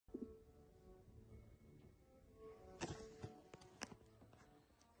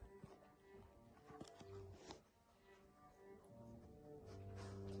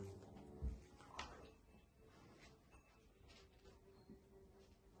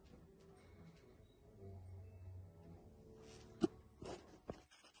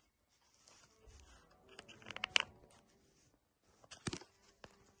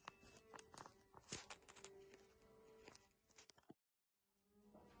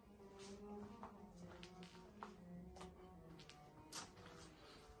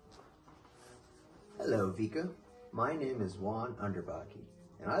Vika. My name is Juan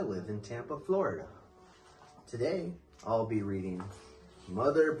and I live in Tampa, Florida. Today, I'll be reading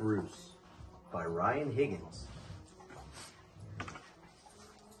Mother Bruce by Ryan Higgins.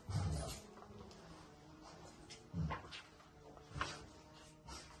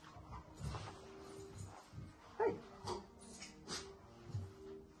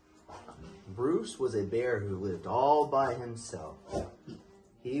 Bruce was a bear who lived all by himself.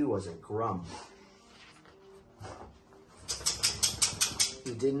 He was a grump.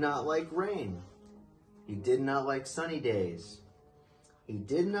 He did not like rain. He did not like sunny days. He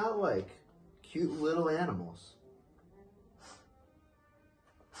did not like cute little animals.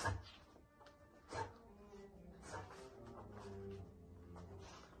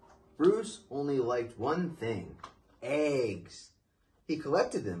 Bruce only liked one thing: eggs. He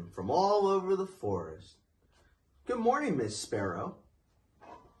collected them from all over the forest. "Good morning, Miss Sparrow."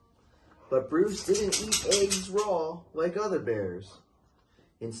 But Bruce didn't eat eggs raw like other bears.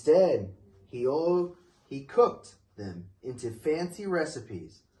 Instead, he cooked them into fancy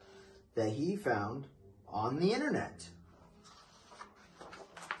recipes that he found on the internet.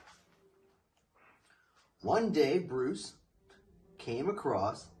 One day, Bruce came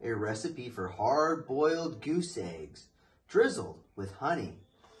across a recipe for hard-boiled goose eggs drizzled with honey,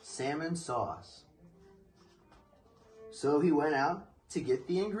 salmon sauce. So he went out to get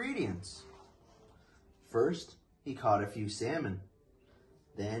the ingredients. First, he caught a few salmon.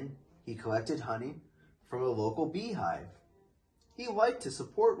 Then he collected honey from a local beehive. He liked to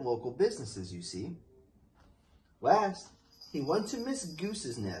support local businesses, you see. Last, he went to Miss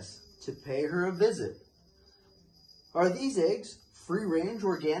Goose's nest to pay her a visit. "Are these eggs free-range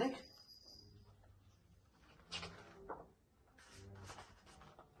organic?"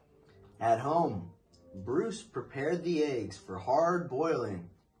 At home, Bruce prepared the eggs for hard boiling,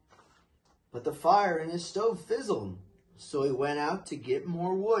 but the fire in his stove fizzled, so he went out to get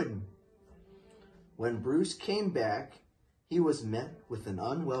more wood. When Bruce came back, he was met with an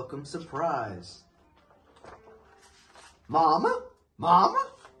unwelcome surprise. "Mama?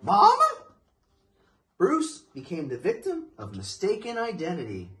 Mama? Mama?" Bruce became the victim of mistaken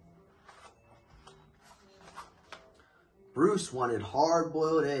identity. Bruce wanted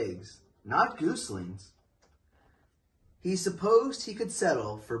hard-boiled eggs, not gooselings. He supposed he could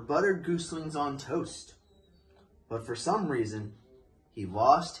settle for buttered gooselings on toast, but for some reason, he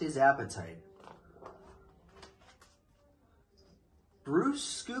lost his appetite. Bruce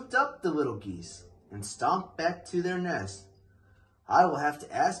scooped up the little geese and stomped back to their nest. "I will have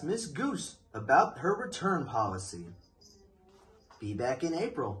to ask Miss Goose about her return policy. Be back in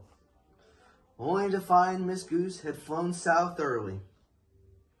April," only to find Miss Goose had flown south early.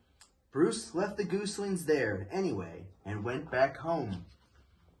 Bruce left the gooselings there anyway and went back home.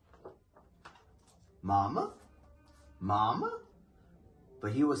 "Mama? Mama?"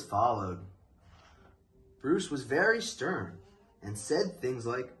 But he was followed. Bruce was very stern and said things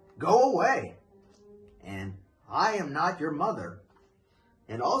like, "Go away," and "I am not your mother,"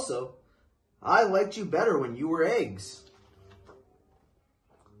 and also, "I liked you better when you were eggs."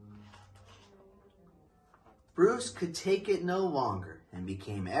 Bruce could take it no longer and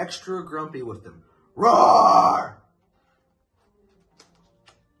became extra grumpy with them. "Roar!"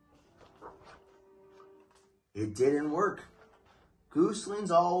 It didn't work.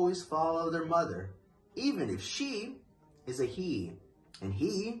 Gooselings always follow their mother, even if she is a he and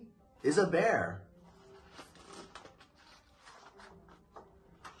he is a bear.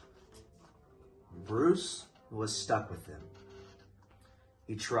 Bruce was stuck with them.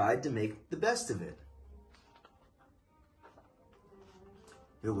 He tried to make the best of it.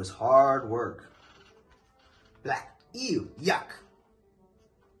 It was hard work. Black, ew, yuck.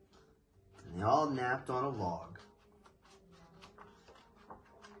 And they all napped on a log.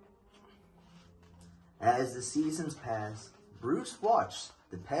 As the seasons passed, Bruce watched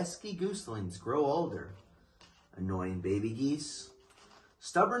the pesky gooselings grow older. Annoying baby geese,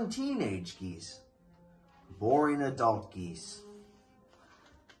 stubborn teenage geese, boring adult geese.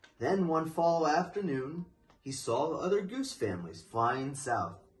 Then one fall afternoon, he saw other goose families flying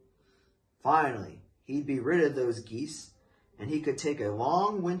south. Finally, he'd be rid of those geese, and he could take a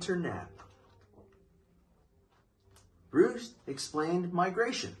long winter nap. Bruce explained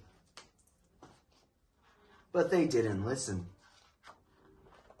migration, but they didn't listen.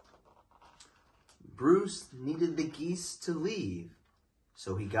 Bruce needed the geese to leave,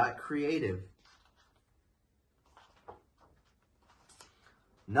 so he got creative.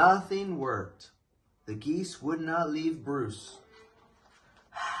 Nothing worked. The geese would not leave Bruce.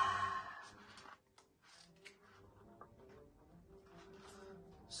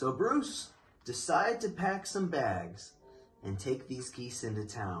 So Bruce decide to pack some bags and take these geese into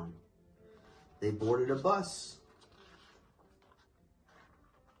town. They boarded a bus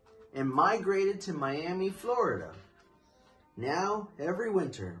and migrated to Miami, Florida. Now, every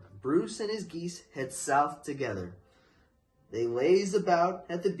winter, Bruce and his geese head south together. They laze about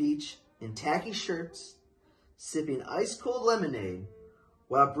at the beach in tacky shirts, sipping ice-cold lemonade,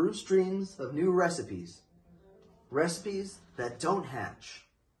 while Bruce dreams of new recipes. Recipes that don't hatch.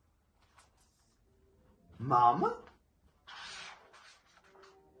 Mama?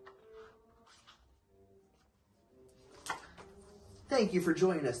 Thank you for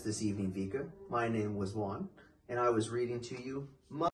joining us this evening, Vika. My name was Juan, and I was reading to you